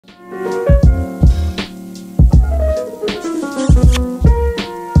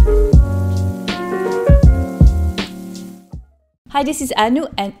Hi, this is Anu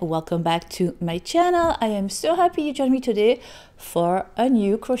and welcome back to my channel. I am so happy you joined me today for a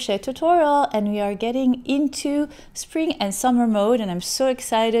new crochet tutorial, and we are getting into spring and summer mode, and I'm so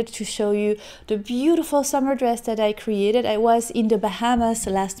excited to show you the beautiful summer dress that I created. I was in the Bahamas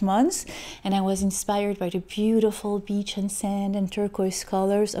last month and I was inspired by the beautiful beach and sand and turquoise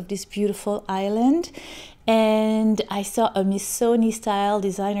colors of this beautiful island. And I saw a Missoni style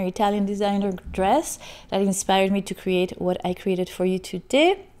designer, Italian designer dress that inspired me to create what I created for you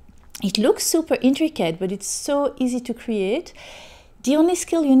today. It looks super intricate, but it's so easy to create. The only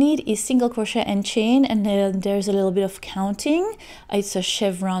skill you need is single crochet and chain, and then there's a little bit of counting. It's a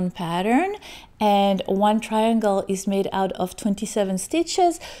chevron pattern, and one triangle is made out of 27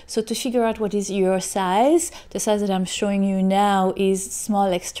 stitches. So to figure out what is your size, the size that I'm showing you now is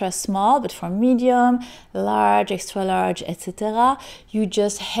small, extra small, but for medium, large, extra large, etc. you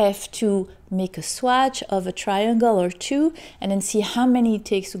just have to make a swatch of a triangle or two and then see how many it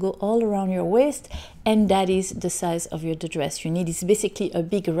takes to go all around your waist, and that is the size of the dress you need. It's basically a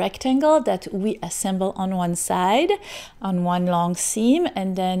big rectangle that we assemble on one side on one long seam,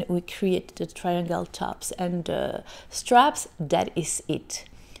 and then we create the triangle tops and the straps. That is it.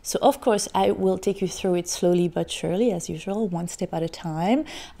 So of course I will take you through it slowly but surely, as usual, one step at a time.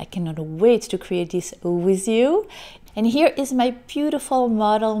 I cannot wait to create this with you. And here is my beautiful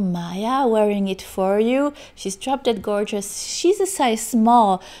model Maya wearing it for you. She's drop dead gorgeous. She's a size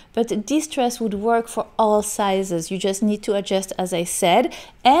small, but this dress would work for all sizes. You just need to adjust, as I said,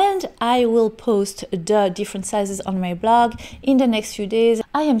 and I will post the different sizes on my blog in the next few days.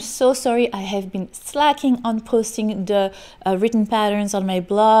 I am so sorry I have been slacking on posting the written patterns on my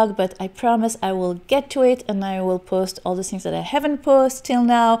blog, but I promise I will get to it and I will post all the things that I haven't posted till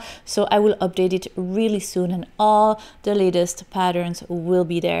now. So I will update it really soon, and all the latest patterns will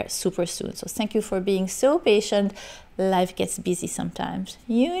be there super soon. So thank you for being so patient. Life gets busy sometimes,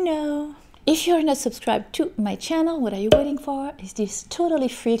 you know. If you're not subscribed to my channel, what are you waiting for? Is this totally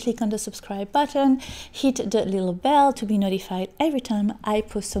free? Click on the subscribe button, hit the little bell to be notified every time I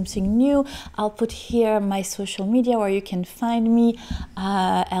post something new. I'll put here my social media where you can find me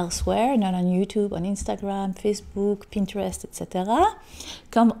elsewhere, not on YouTube, on Instagram, Facebook, Pinterest, etc.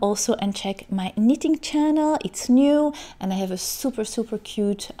 Come also and check my knitting channel. It's new and I have a super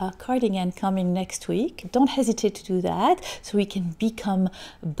cute cardigan coming next week. Don't hesitate to do that so we can become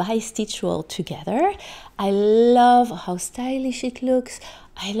bi-stitchual together. I love how stylish it looks.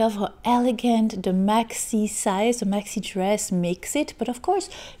 I love how elegant the maxi size, the maxi dress makes it. But of course,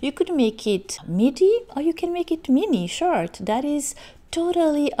 you could make it midi or you can make it mini, short. That is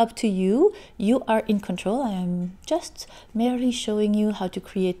totally up to you. You are in control. I am just merely showing you how to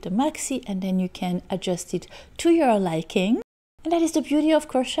create the maxi, and then you can adjust it to your liking. And that is the beauty of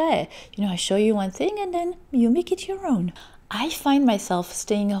crochet. You know, I show you one thing and then you make it your own. I find myself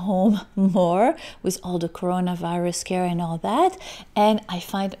staying home more with all the coronavirus scare and all that, and I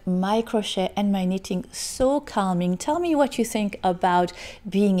find my crochet and my knitting so calming. Tell me what you think about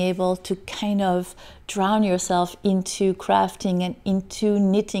being able to kind of drown yourself into crafting and into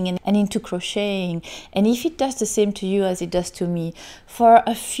knitting and into crocheting, and if it does the same to you as it does to me. For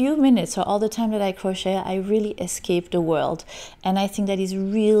a few minutes or all the time that I crochet, I really escape the world, and I think that is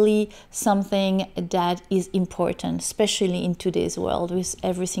really something that is important, especially in today's world with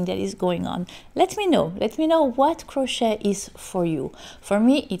everything that is going on. Let me know what crochet is for you. For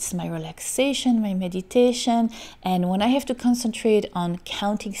me, it's my relaxation, my meditation, and when I have to concentrate on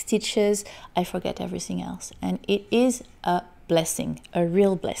counting stitches, I forget everything else, and it is a blessing, a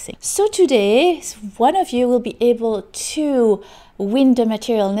real blessing. So today, one of you will be able to win the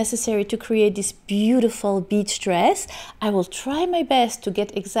material necessary to create this beautiful beach dress. I will try my best to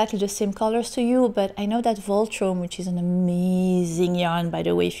get exactly the same colors to you, but I know that Wolltraum, which is an amazing yarn, by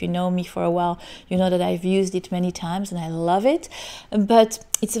the way, if you know me for a while, you know that I've used it many times and I love it, but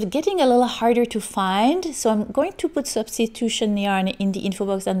it's getting a little harder to find. So I'm going to put substitution yarn in the info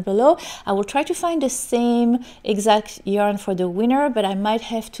box down below. I will try to find the same exact yarn for the winner, but I might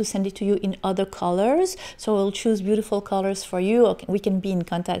have to send it to you in other colors. So I'll choose beautiful colors for you. Okay, we can be in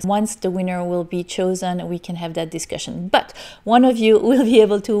contact. Once the winner will be chosen, we can have that discussion. But one of you will be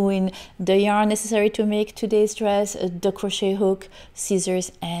able to win the yarn necessary to make today's dress, the crochet hook,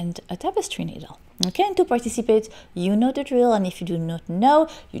 scissors, and a tapestry needle. Okay, and to participate, you know the drill, and if you do not know,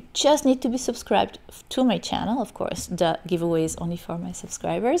 you just need to be subscribed to my channel. Of course, the giveaway is only for my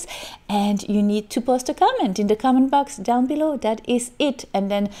subscribers, and you need to post a comment in the comment box down below. That is it. And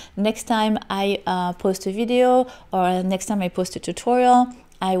then next time I post a video, or next time I post a tutorial,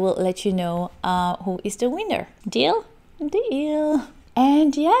 I will let you know who is the winner. Deal? Deal.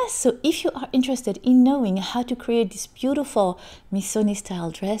 And yes, so if you are interested in knowing how to create this beautiful Missoni style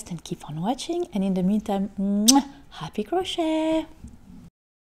dress, then keep on watching. And in the meantime, mwah, happy crochet!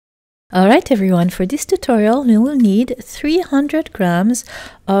 Alright everyone, for this tutorial we will need 300 grams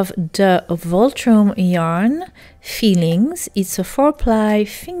of the Wolltraum yarn Feelings. It's a 4-ply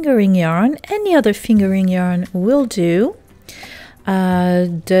fingering yarn. Any other fingering yarn will do.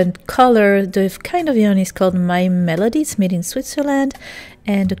 The color, the kind of yarn is called My Melody. It's made in Switzerland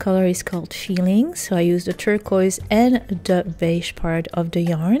and the color is called Feelings. So I use the turquoise and the beige part of the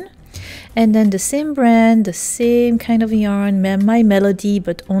yarn. And then the same brand, the same kind of yarn, My Melody,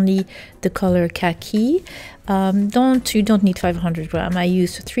 but only the color Khaki. You don't need 500 grams. I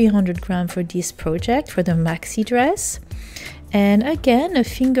used 300 grams for this project, for the maxi dress. And again, a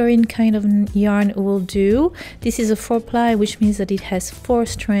fingering kind of yarn will do. This is a 4-ply, which means that it has 4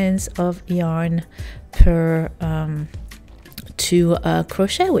 strands of yarn per to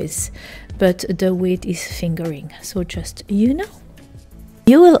crochet with, but the weight is fingering, so just you know.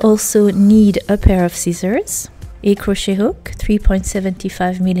 You will also need a pair of scissors, a crochet hook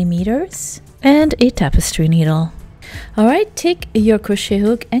 3.75 millimeters, and a tapestry needle. Alright, take your crochet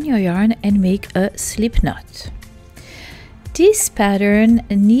hook and your yarn and make a slip knot. This pattern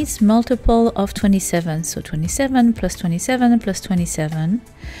needs multiple of 27, so 27 plus 27 plus 27.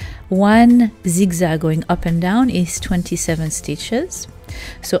 One zigzag going up and down is 27 stitches.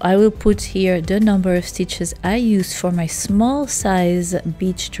 So I will put here the number of stitches I use for my small size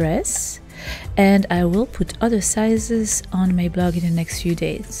beach dress, and I will put other sizes on my blog in the next few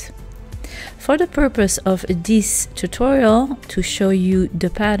days. For the purpose of this tutorial, to show you the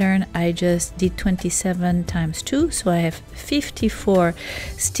pattern, I just did 27 times 2, so I have 54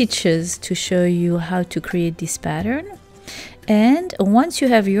 stitches to show you how to create this pattern. And once you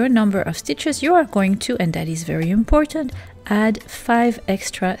have your number of stitches, you are going to, and that is very important, add 5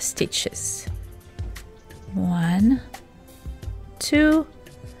 extra stitches. 1, 2,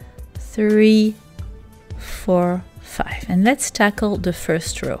 3, 4, 5. And let's tackle the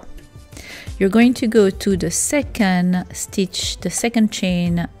first row. You're going to go to the second stitch, the second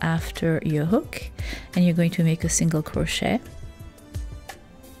chain after your hook, and you're going to make a single crochet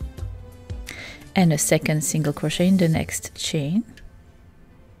and a second single crochet in the next chain.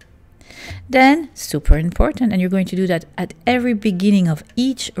 Then, super important, and you're going to do that at every beginning of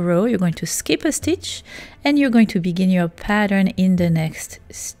each row. You're going to skip a stitch and you're going to begin your pattern in the next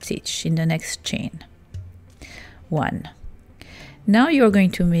stitch, in the next chain. 1. Now you're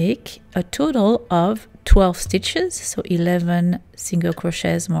going to make a total of 12 stitches, so 11 single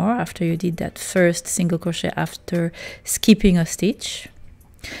crochets more after you did that first single crochet after skipping a stitch.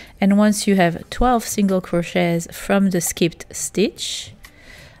 And once you have 12 single crochets from the skipped stitch,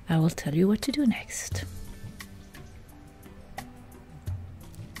 I will tell you what to do next.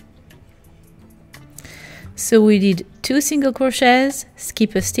 So we did 2 single crochets,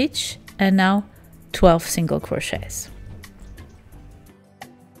 skip a stitch, and now 12 single crochets.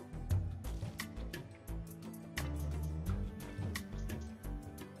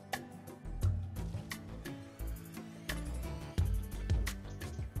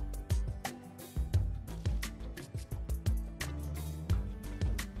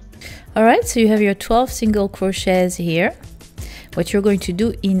 Alright, so you have your 12 single crochets here. What you're going to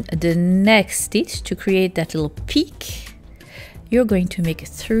do in the next stitch to create that little peak, you're going to make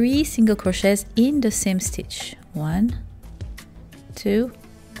 3 single crochets in the same stitch. 1, 2,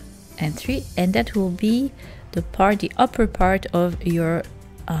 and 3, and that will be the upper part of your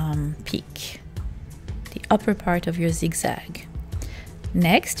peak, the upper part of your zigzag.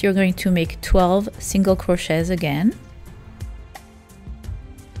 Next, you're going to make 12 single crochets again.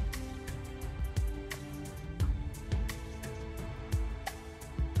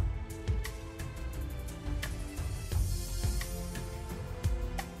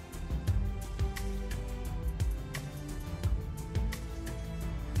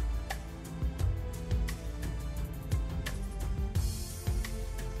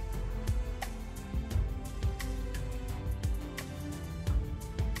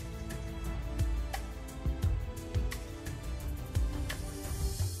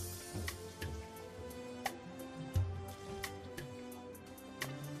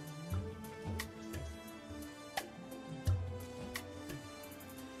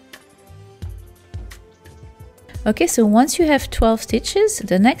 Okay, so once you have 12 stitches,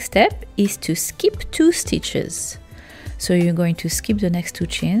 the next step is to skip 2 stitches. So you're going to skip the next 2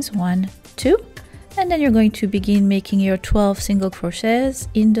 chains, 1, 2, and then you're going to begin making your 12 single crochets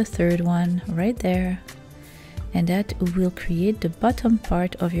in the third one right there. And that will create the bottom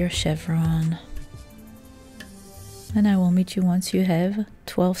part of your chevron. and I will meet you once you have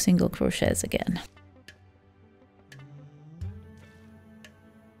 12 single crochets again.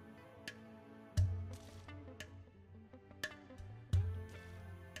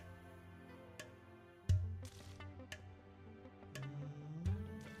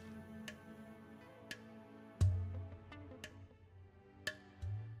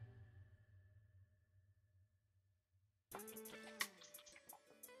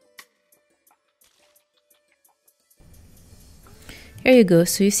 Here you go.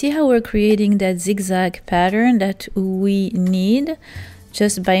 So you see how we're creating that zigzag pattern that we need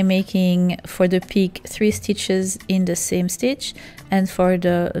just by making for the peak 3 stitches in the same stitch, and for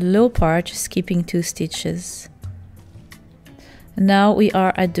the low part skipping 2 stitches. Now we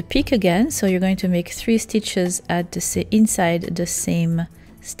are at the peak again, so you're going to make 3 stitches at the inside the same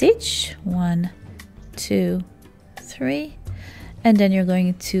stitch. 1, 2, 3, and then you're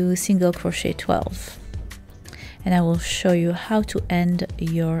going to single crochet 12. And I will show you how to end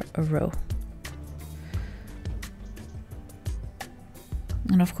your row.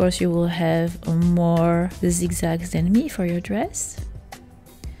 And of course you will have more zigzags than me for your dress,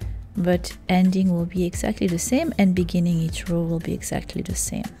 but ending will be exactly the same and beginning each row will be exactly the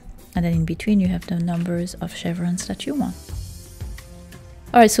same. And then in between you have the numbers of chevrons that you want.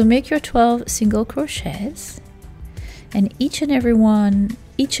 Alright, so make your 12 single crochets, and each and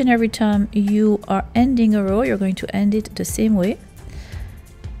every time you are ending a row, you're going to end it the same way,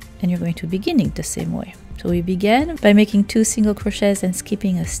 and you're going to begin it the same way. So we began by making 2 single crochets and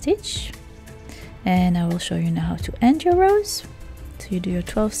skipping a stitch, and I will show you now how to end your rows. So you do your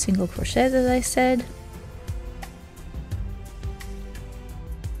 12 single crochets as I said.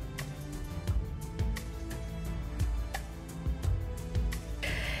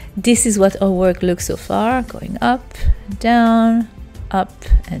 This is what our work looks so far, going up, down, up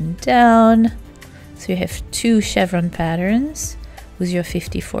and down. So you have 2 chevron patterns with your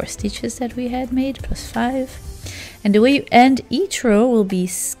 54 stitches that we had made plus 5. And the way you end each row will be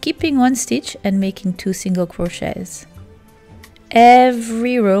skipping 1 stitch and making 2 single crochets.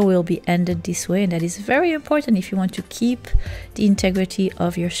 Every row will be ended this way, and that is very important if you want to keep the integrity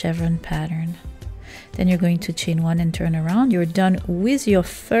of your chevron pattern. Then you're going to chain 1 and turn around. You're done with your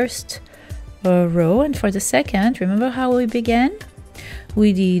first row, and for the second, remember how we began?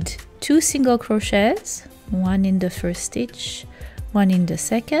 We did 2 single crochets, 1 in the first stitch, 1 in the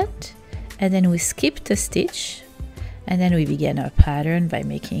second, and then we skipped a stitch, and then we began our pattern by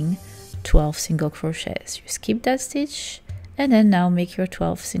making 12 single crochets. You skip that stitch, and then now make your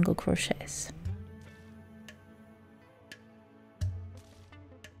 12 single crochets.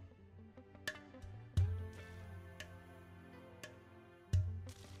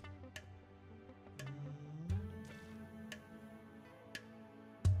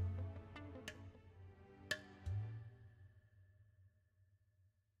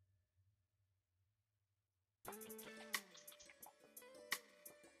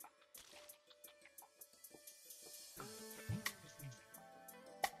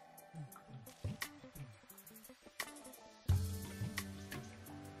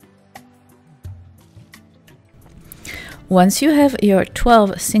 Once you have your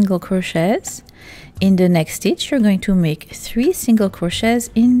 12 single crochets, in the next stitch you're going to make 3 single crochets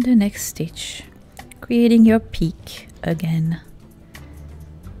in the next stitch, creating your peak again.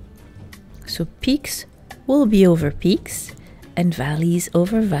 So peaks will be over peaks and valleys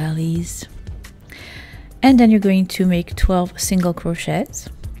over valleys. And then you're going to make 12 single crochets.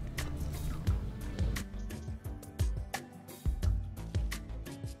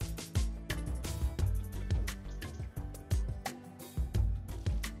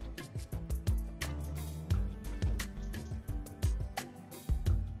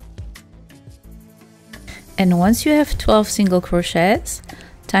 And once you have 12 single crochets,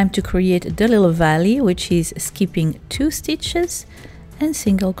 time to create the little valley, which is skipping 2 stitches and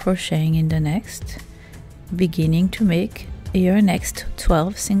single crocheting in the next, beginning to make your next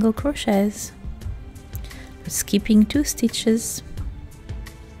 12 single crochets, skipping 2 stitches.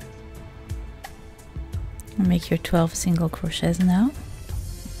 Make your 12 single crochets now.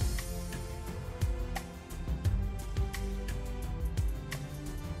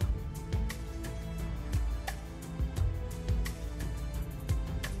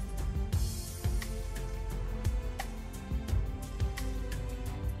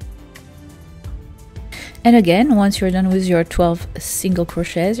 And again, once you're done with your 12 single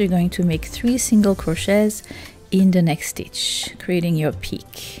crochets, you're going to make 3 single crochets in the next stitch, creating your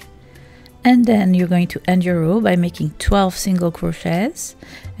peak. And then you're going to end your row by making 12 single crochets,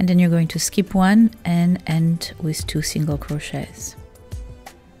 and then you're going to skip 1 and end with 2 single crochets.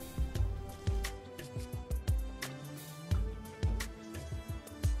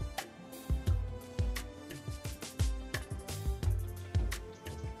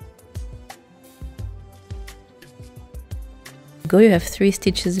 go. You have 3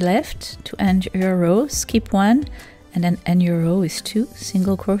 stitches left to end your row. Skip 1 and then end your row with 2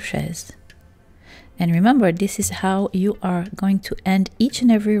 single crochets. And remember, this is how you are going to end each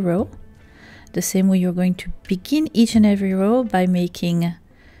and every row. The same way you're going to begin each and every row by making,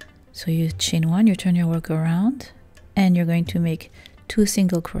 so you chain 1, you turn your work around, and you're going to make 2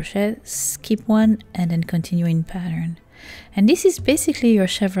 single crochets, skip 1, and then continue in pattern. And this is basically your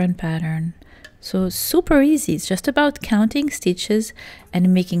chevron pattern. So super easy. It's just about counting stitches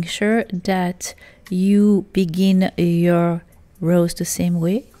and making sure that you begin your rows the same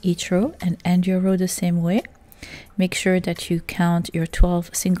way, each row, and end your row the same way. Make sure that you count your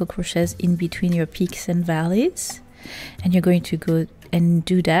 12 single crochets in between your peaks and valleys. And you're going to go and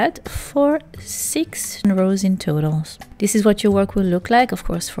do that for 6 rows in total. This is what your work will look like. Of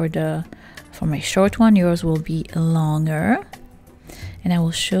course, for my short one, yours will be longer. And I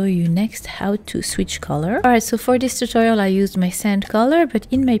will show you next how to switch color. Alright, so for this tutorial I used my sand color, but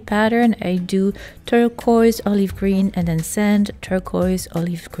in my pattern I do turquoise, olive green, and then sand, turquoise,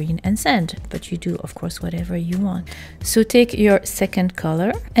 olive green, and sand. But you do, of course, whatever you want. So take your second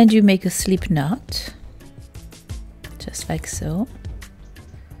color and you make a slip knot, just like so.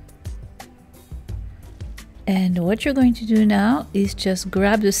 And what you're going to do now is just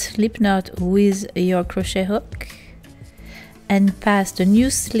grab the slip knot with your crochet hook and pass the new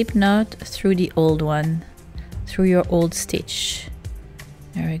slip knot through the old one, through your old stitch.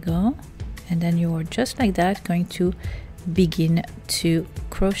 There we go. And then you are just like that going to begin to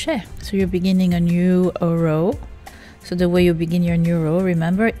crochet. So you're beginning a new row. So the way you begin your new row,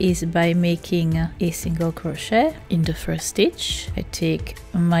 remember, is by making a single crochet in the first stitch. I take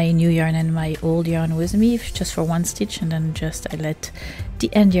my new yarn and my old yarn with me just for 1 stitch, and then I let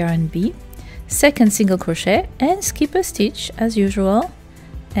the end yarn be. Second single crochet and skip a stitch as usual,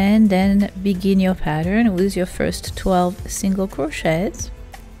 and then begin your pattern with your first 12 single crochets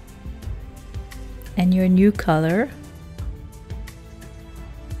and your new color.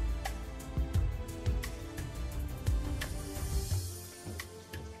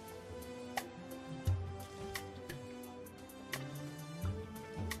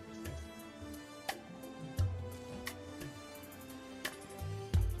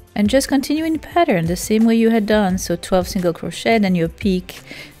 And just continue in pattern the same way you had done. So 12 single crochet, then your peak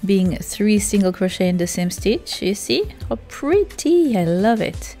being 3 single crochet in the same stitch. You see how pretty? I love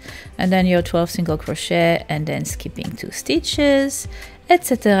it. And then your 12 single crochet and then skipping 2 stitches,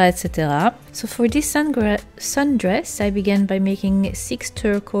 etc, etc. So for this sundress I began by making 6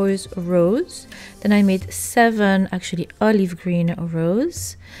 turquoise rows, then I made 7 actually olive green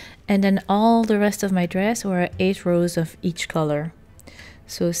rows, and then all the rest of my dress were 8 rows of each color.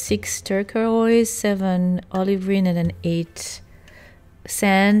 So 6 turquoise, 7 olive green, and then 8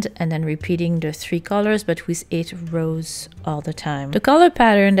 sand, and then repeating the 3 colors but with 8 rows all the time. The color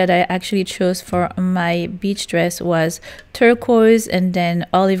pattern that I actually chose for my beach dress was turquoise and then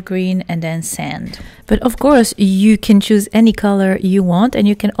olive green and then sand. But of course you can choose any color you want, and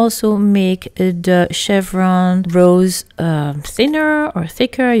you can also make the chevron rows thinner or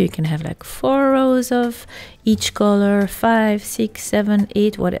thicker. You can have like 4 rows of each color, 5, 6, 7,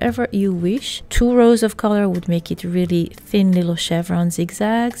 8, whatever you wish. 2 rows of color would make it really thin little chevron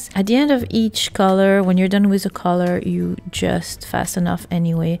zigzags. At the end of each color, when you're done with the color, you just fasten off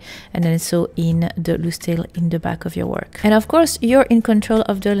anyway, and then sew in the loose tail in the back of your work. And of course you're in control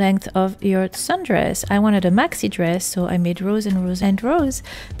of the length of your sundress. I wanted a maxi dress, so I made rows and rows and rows,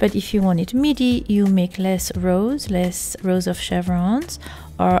 but if you want it midi, you make less rows of chevrons,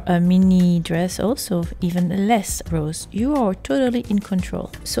 or a mini dress also even less rows. You are totally in control.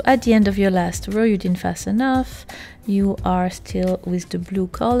 So at the end of your last row, you didn't fasten off, you are still with the blue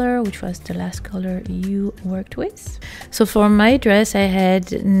color, which was the last color you worked with. So for my dress I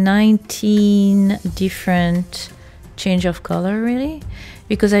had 19 different change of color really,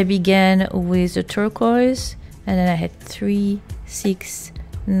 because I began with the turquoise and then I had 3, 6,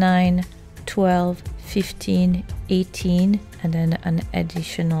 9, 12, 15, 18, and then an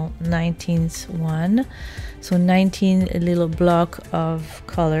additional 19th one. So 19 little block of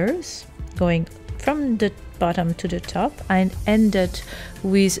colors going from the bottom to the top. I ended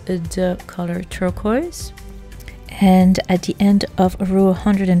with the color turquoise. And at the end of row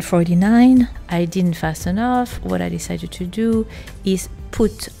 149, I didn't fasten off. What I decided to do is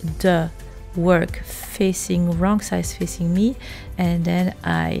put the work facing wrong size facing me, and then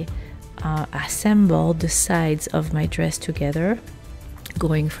I assemble the sides of my dress together,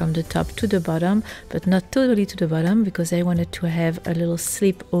 going from the top to the bottom, but not totally to the bottom because I wanted to have a little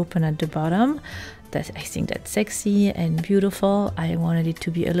slip open at the bottom. I think that's sexy and beautiful. I wanted it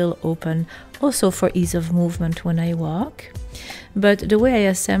to be a little open, also for ease of movement when I walk. But the way I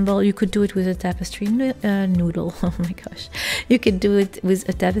assemble, you could do it with a tapestry noodle. Oh my gosh. You could do it with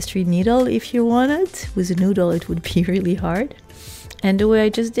a tapestry needle if you wanted. With a noodle, it would be really hard. And the way I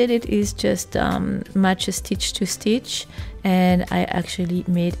just did it is just match a stitch to stitch. And I actually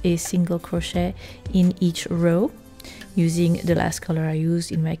made a single crochet in each row using the last color I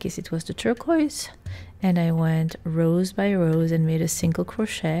used. In my case, it was the turquoise. And I went rows by rows and made a single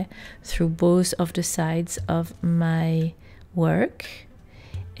crochet through both of the sides of my work.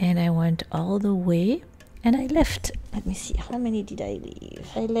 And I went all the way, and I left, let me see, how many did I leave?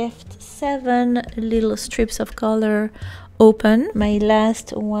 I left 7 little strips of color open. My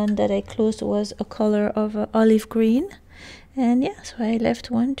last one that I closed was a color of olive green. And yeah, so I left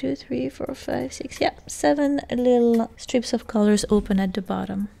 1, 2, 3, 4, 5, 6, yeah, 7 little strips of colors open at the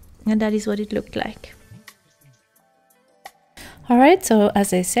bottom. And that is what it looked like. Alright, so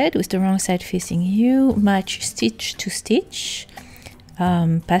as I said, with the wrong side facing you, match stitch to stitch,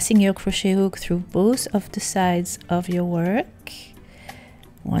 passing your crochet hook through both of the sides of your work,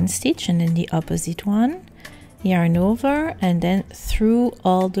 1 stitch and then the opposite one, yarn over, and then through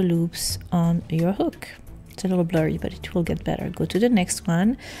all the loops on your hook. It's a little blurry, but it will get better. Go to the next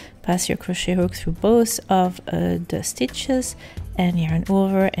one, pass your crochet hook through both of the stitches, and yarn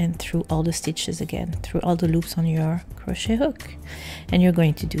over and through all the stitches again, through all the loops on your crochet hook. And you're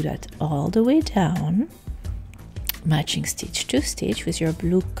going to do that all the way down, matching stitch to stitch with your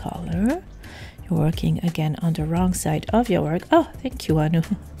blue color. You're working again on the wrong side of your work. Oh, thank you, Anu.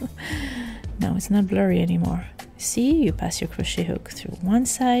 Now it's not blurry anymore. See, you pass your crochet hook through one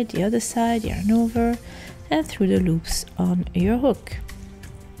side, the other side, yarn over, and through the loops on your hook.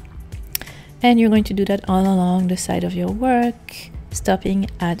 And you're going to do that all along the side of your work, stopping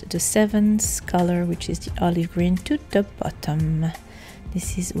at the 7th color, which is the olive green, to the bottom.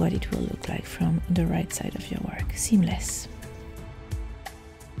 This is what it will look like from the right side of your work. Seamless.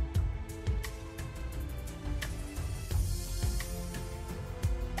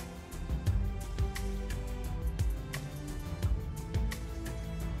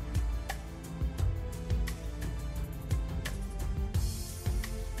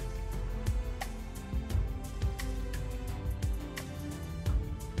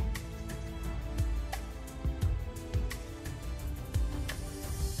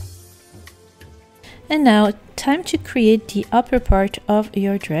 And now, time to create the upper part of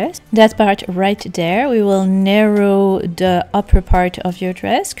your dress. That part right there, we will narrow the upper part of your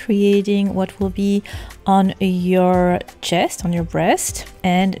dress, creating what will be on your chest, on your breast,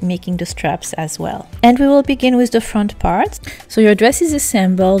 and making the straps as well. And we will begin with the front part. So your dress is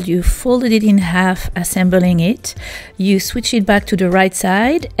assembled, you folded it in half, assembling it. You switch it back to the right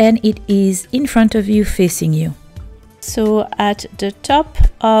side, and it is in front of you, facing you. So at the top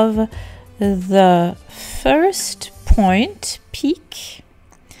of the first point, peak,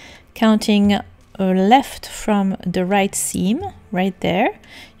 counting left from the right seam, right there,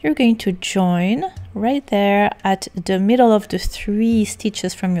 you're going to join right there at the middle of the 3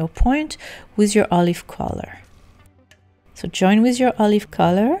 stitches from your point with your olive color. So join with your olive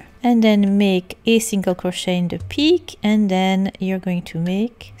color and then make a single crochet in the peak, and then you're going to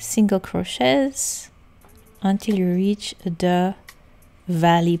make single crochets until you reach the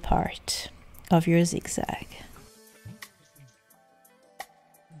valley part of your zigzag.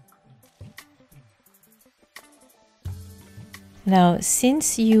 Now,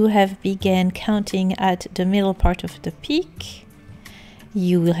 since you have begun counting at the middle part of the peak,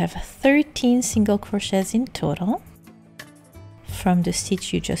 you will have 13 single crochets in total from the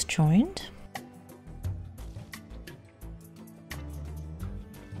stitch you just joined.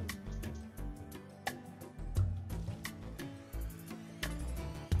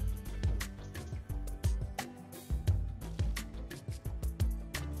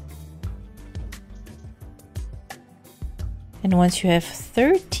 And once you have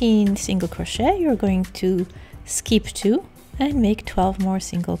 13 single crochet, you're going to skip 2 and make 12 more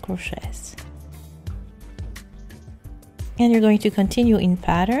single crochets. And you're going to continue in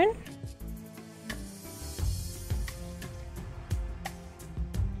pattern.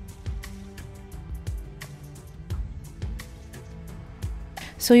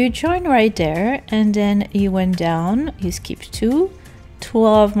 So you join right there, and then you went down, you skip 2,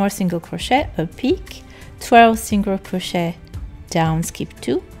 12 more single crochet, a peak, 12 single crochet, down, skip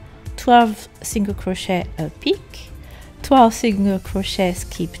 2, 12 single crochet, a peak, 12 single crochet,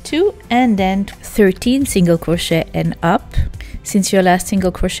 skip 2, and then 13 single crochet and up, since your last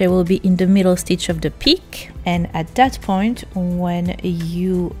single crochet will be in the middle stitch of the peak. And at that point, when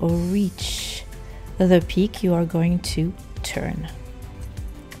you reach the peak, you are going to turn.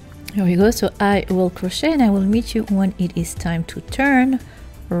 Here we go. So I will crochet and I will meet you when it is time to turn,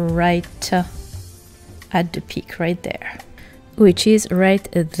 right at the peak right there, which is right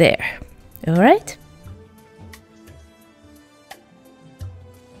there. All right.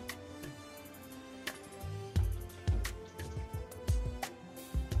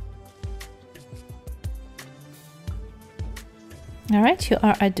 All right, you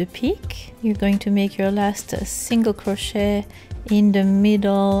are at the peak. You're going to make your last single crochet in the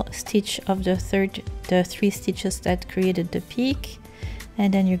middle stitch of the 3 stitches that created the peak,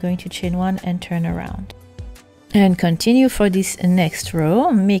 and then you're going to chain 1 and turn around. And continue for this next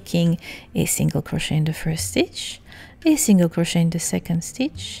row, making a single crochet in the first stitch, a single crochet in the second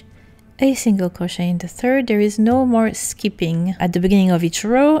stitch, a single crochet in the third. There is no more skipping at the beginning of each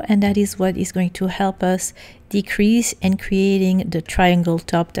row, and that is what is going to help us decrease and creating the triangle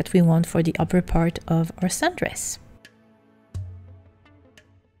top that we want for the upper part of our sundress.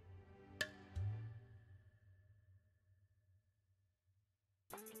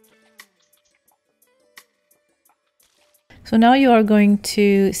 So now you are going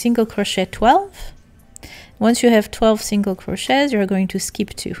to single crochet 12. Once you have 12 single crochets, you're going to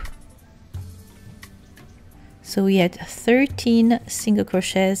skip 2. So we had 13 single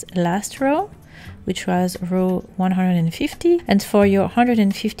crochets last row, which was row 150. And for your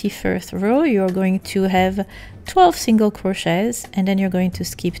 151st row, you're going to have 12 single crochets, and then you're going to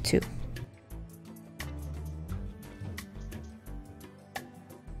skip 2.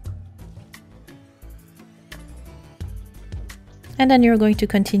 And then you're going to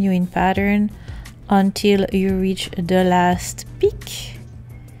continue in pattern until you reach the last peak.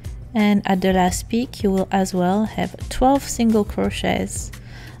 And at the last peak, you will as well have 12 single crochets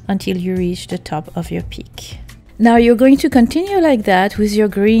until you reach the top of your peak. Now you're going to continue like that with your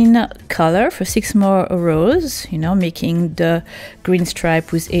green color for 6 more rows, you know, making the green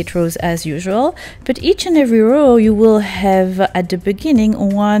stripe with 8 rows as usual. But each and every row you will have at the beginning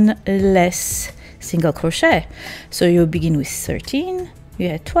 1 less single crochet. So you'll begin with 13, you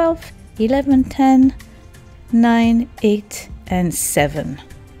had 12, 11, 10, 9, 8, and 7.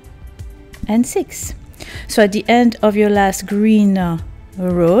 And 6. So at the end of your last green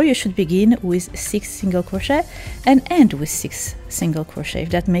row, you should begin with 6 single crochet and end with 6 single crochet, if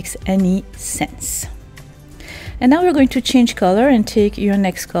that makes any sense. And now we're going to change color and take your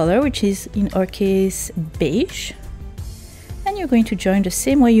next color, which is in our case beige, and you're going to join the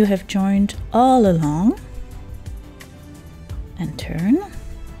same way you have joined all along, and turn,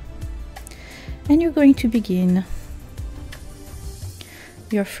 and you're going to begin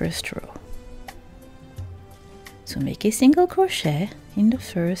your first row. So make a single crochet in the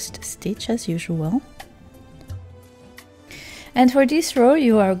first stitch as usual. And for this row,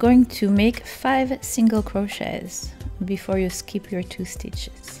 you are going to make 5 single crochets before you skip your 2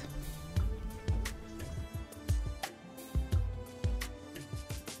 stitches.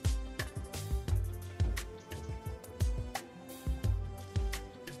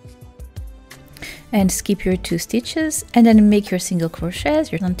 And skip your 2 stitches, and then make your single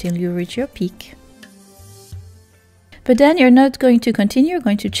crochets until you reach your peak. But then you're not going to continue, you're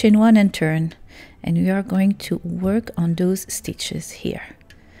going to chain 1 and turn. And we are going to work on those stitches here.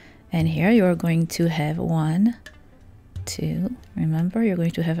 And here you are going to have 1, 2, remember you're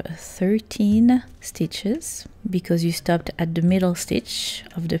going to have 13 stitches because you stopped at the middle stitch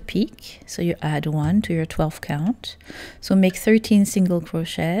of the peak. So you add 1 to your 12 count. So make 13 single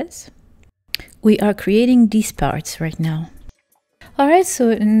crochets. We are creating these parts right now. Alright,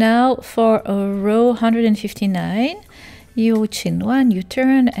 so now for row 159, you chain 1, you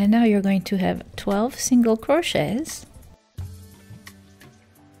turn, and now you're going to have 12 single crochets.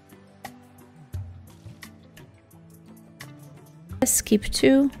 Skip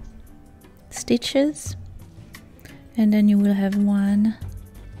 2 stitches, and then you will have 1,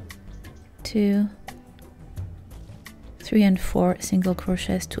 2, 3, and 4 single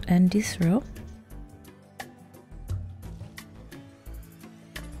crochets to end this row.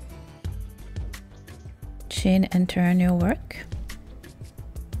 Chain and turn your work.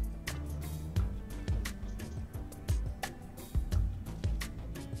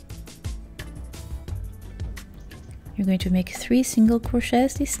 You're going to make 3 single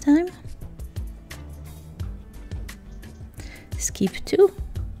crochets this time. Skip 2.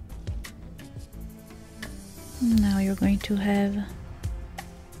 Now you're going to have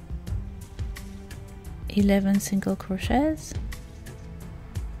 11 single crochets.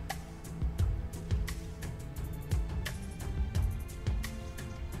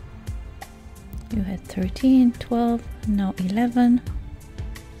 You had 13, 12, now 11.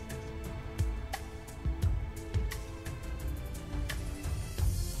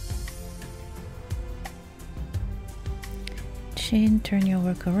 chain, turn your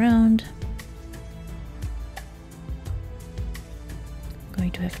work around. I'm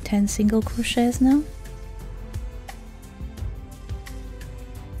going to have 10 single crochets now.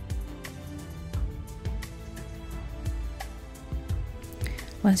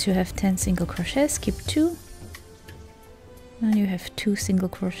 Once you have 10 single crochets, skip 2. Now you have 2 single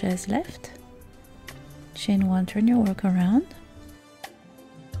crochets left. Chain 1, turn your work around.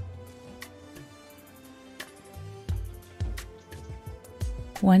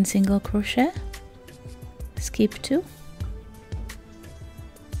 One single crochet, skip 2.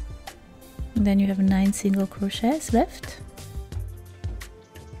 And then you have 9 single crochets left.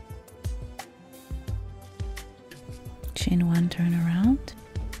 Chain 1, turn around.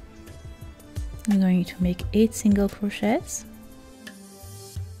 I'm going to make 8 single crochets.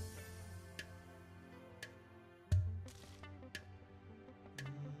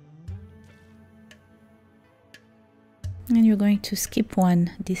 And you're going to skip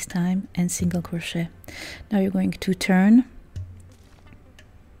 1 this time and single crochet. Now you're going to turn.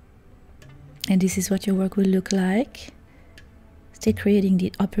 And this is what your work will look like. Stay creating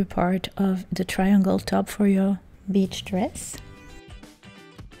the upper part of the triangle top for your beach dress.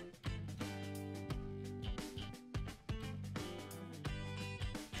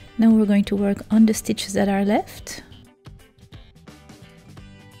 Now we're going to work on the stitches that are left.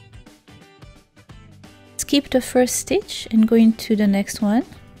 Skip the first stitch and go into the next one.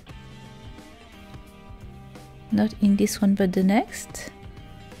 Not in this one, but the next.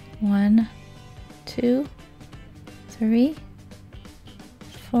 1, 2, 3,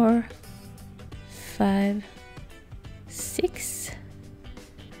 4, 5, 6,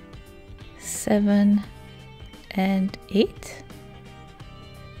 7, and 8.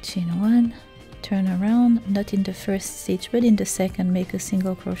 Chain 1, turn around, not in the first stitch, but in the second, make a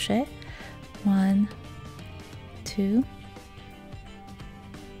single crochet. 1, 2,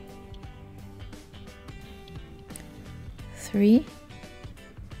 3,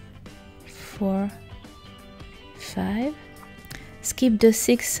 4, 5. Skip the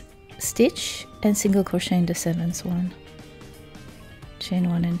 6th stitch and single crochet in the 7th one. Chain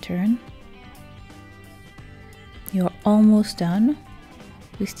 1 and turn. You're almost done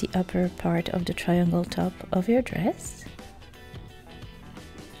with the upper part of the triangle top of your dress.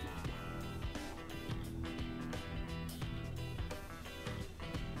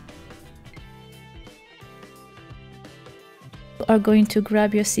 You are going to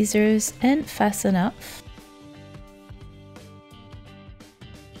grab your scissors and fasten up.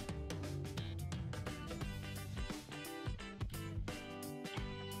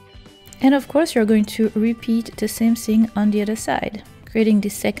 And of course you're going to repeat the same thing on the other side, creating the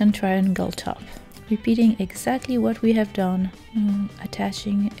second triangle top. Repeating exactly what we have done,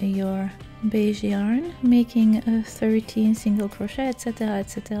 attaching your beige yarn, making a 13 single crochet, etc,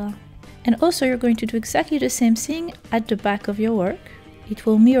 etc. And also you're going to do exactly the same thing at the back of your work. It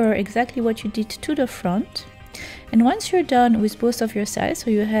will mirror exactly what you did to the front. And once you're done with both of your sides,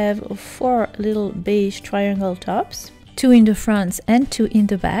 so you have 4 little beige triangle tops, 2 in the front and 2 in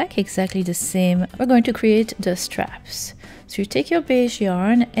the back, exactly the same, we're going to create the straps. So you take your beige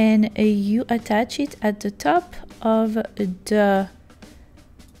yarn and you attach it at the top of the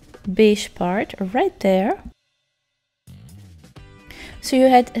beige part right there. So you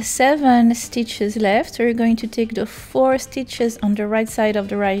had 7 stitches left, so you're going to take the 4 stitches on the right side of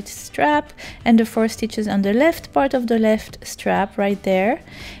the right strap and the 4 stitches on the left part of the left strap right there,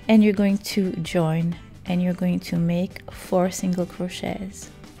 and you're going to join and you're going to make 4 single crochets.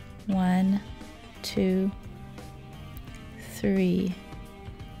 1, 2, 3,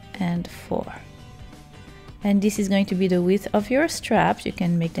 and 4. And this is going to be the width of your straps. You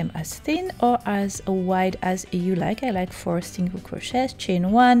can make them as thin or as wide as you like. I like 4 single crochets.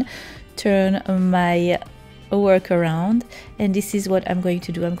 Chain 1, turn my work around, and this is what I'm going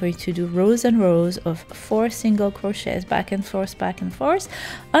to do. I'm going to do rows and rows of 4 single crochets back and forth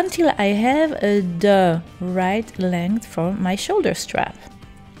until I have the right length for my shoulder strap,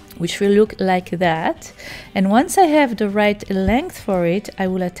 which will look like that. And once I have the right length for it, I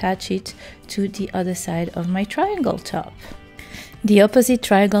will attach it to the other side of my triangle top. The opposite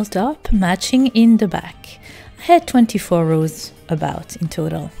triangle top matching in the back. I had 24 rows about in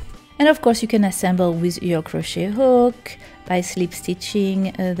total. And of course you can assemble with your crochet hook by slip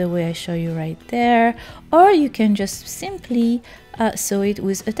stitching the way I show you right there, or you can just simply sew it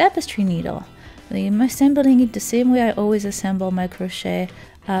with a tapestry needle. I'm assembling it the same way I always assemble my crochet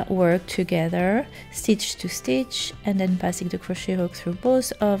work together, stitch to stitch, and then passing the crochet hook through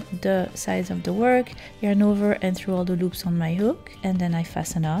both of the sides of the work, yarn over and through all the loops on my hook, and then I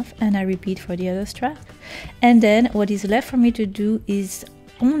fasten off and I repeat for the other strap. And then what is left for me to do is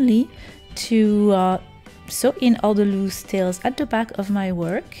only to sew in all the loose tails at the back of my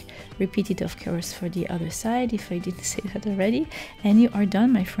work. Repeat it, of course, for the other side if I didn't say that already, and you are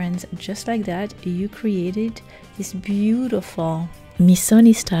done, my friends. Just like that, you created this beautiful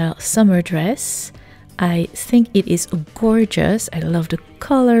Missoni style summer dress. I think it is gorgeous. I love the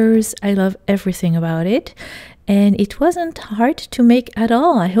colors, I love everything about it, and it wasn't hard to make at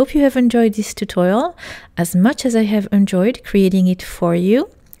all. I hope you have enjoyed this tutorial as much as I have enjoyed creating it for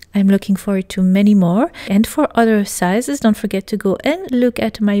you. I'm looking forward to many more, and for other sizes, don't forget to go and look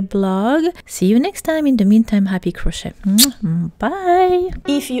at my blog. See you next time. In the meantime, happy crochet. Bye.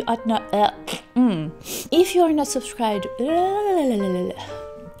 If you are not subscribed,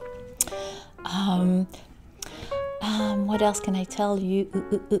 what else can I tell you?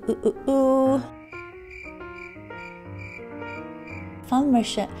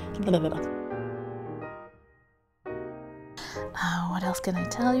 What else can I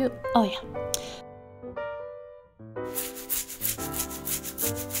tell you? Oh yeah.